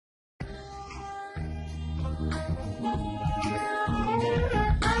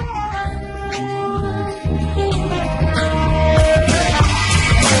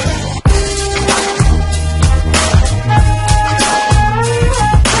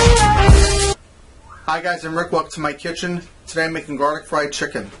Hi guys, I'm Rick. Welcome to my kitchen. Today I'm making garlic fried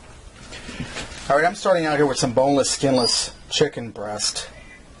chicken. Alright, I'm starting out here with some boneless, skinless chicken breast.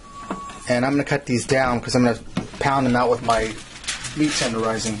 And I'm going to cut these down because I'm going to pound them out with my meat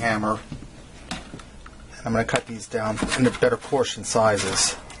tenderizing hammer. And I'm going to cut these down into better portion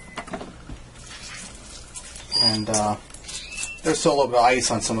sizes. And there's still a little bit of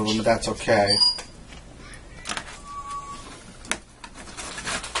ice on some of them, but that's okay.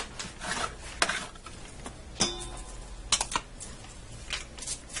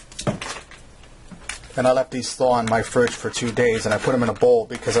 And I left these thaw in my fridge for 2 days, and I put them in a bowl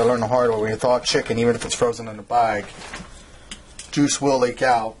because I learned the hard way. When you thaw chicken, even if it's frozen in a bag, juice will leak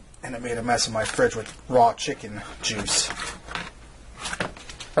out, and it made a mess in my fridge with raw chicken juice.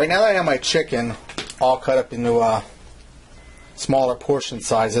 Alright, now that I have my chicken all cut up into smaller portion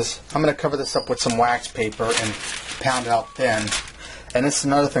sizes, I'm going to cover this up with some wax paper and pound it out thin. And this is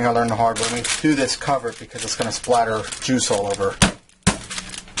another thing I learned the hard way. When you do this, cover it because it's going to splatter juice all over.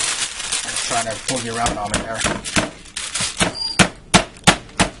 Trying to boogie around on me there.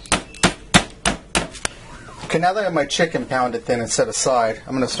 Okay, now that I have my chicken pounded thin and set aside,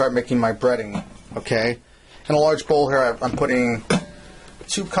 I'm going to start making my breading. Okay, in a large bowl here, I'm putting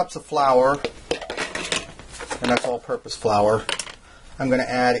 2 cups of flour, and that's all-purpose flour. I'm going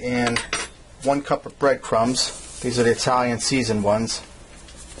to add in 1 cup of breadcrumbs. These are the Italian seasoned ones.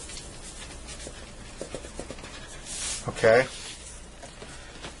 Okay.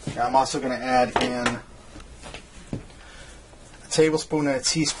 Now I'm also going to add in a tablespoon and a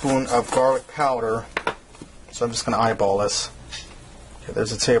teaspoon of garlic powder. So I'm just going to eyeball this. Okay,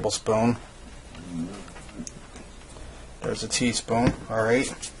 there's a tablespoon. There's a teaspoon.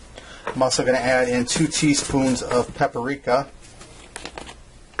 Alright. I'm also going to add in 2 teaspoons of paprika.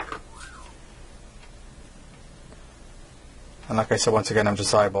 And like I said, once again, I'm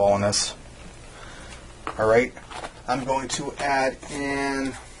just eyeballing this. Alright. I'm going to add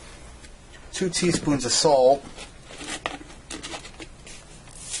in 2 teaspoons of salt.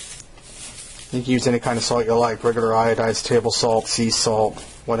 You can use any kind of salt you like, regular iodized table salt, sea salt,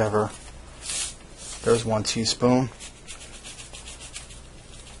 whatever. There's 1 teaspoon.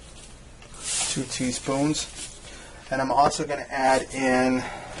 2 teaspoons. And I'm also going to add in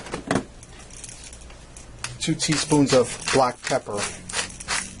 2 teaspoons of black pepper.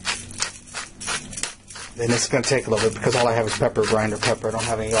 And this is going to take a little bit because all I have is pepper grinder pepper. I don't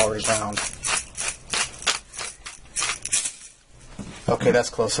have any already ground. Okay, that's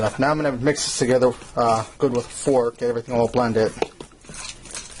close enough. Now I'm going to mix this together good with a fork, get everything all blended.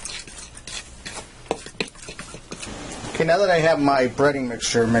 Okay, now that I have my breading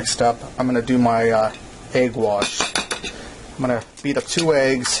mixture mixed up, I'm going to do my egg wash. I'm going to beat up 2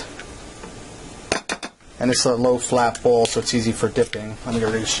 eggs. And this is a low flat bowl, so it's easy for dipping. Let me get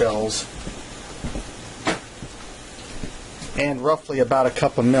rid of these shells. And roughly about a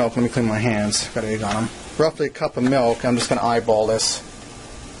cup of milk. Let me clean my hands. Got egg on them. Roughly a cup of milk. I'm just going to eyeball this.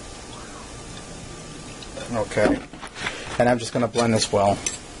 Okay. And I'm just going to blend this well.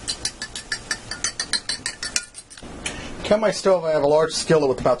 Okay, on my stove I have a large skillet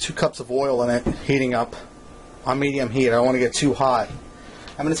with about 2 cups of oil in it, heating up on medium heat. I don't want to get too hot.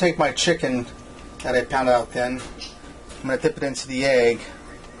 I'm going to take my chicken that I pounded out thin. I'm going to dip it into the egg,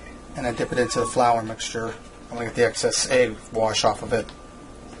 and then dip it into the flour mixture. I'm going to get the excess egg wash off of it.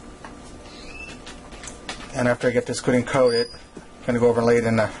 And after I get this good and coated, I'm going to go over and lay it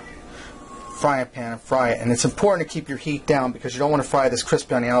in the frying pan and fry it. And it's important to keep your heat down because you don't want to fry this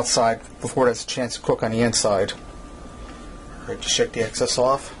crispy on the outside before it has a chance to cook on the inside. Alright, just shake the excess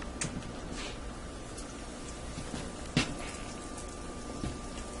off.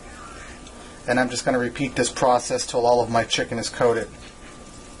 And I'm just going to repeat this process till all of my chicken is coated.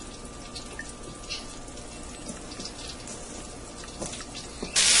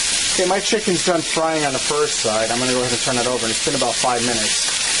 Okay, my chicken's done frying on the first side. I'm going to go ahead and turn it over, and it's been about 5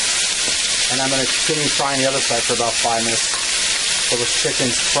 minutes. And I'm going to continue frying the other side for about 5 minutes so the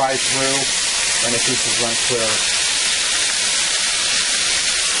chicken's fried through and the juices run clear.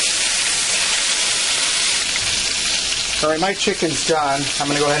 Alright, my chicken's done. I'm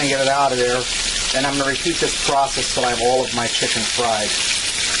going to go ahead and get it out of there. And I'm going to repeat this process till I have all of my chicken fried.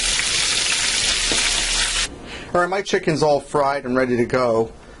 Alright, my chicken's all fried and ready to go.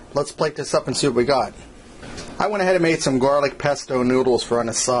 Let's plate this up and see what we got. I went ahead and made some garlic pesto noodles for on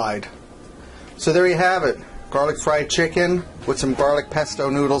the side. So there you have it. Garlic fried chicken with some garlic pesto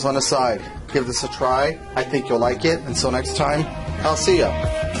noodles on the side. Give this a try. I think you'll like it. Until next time, I'll see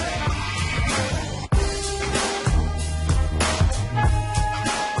ya.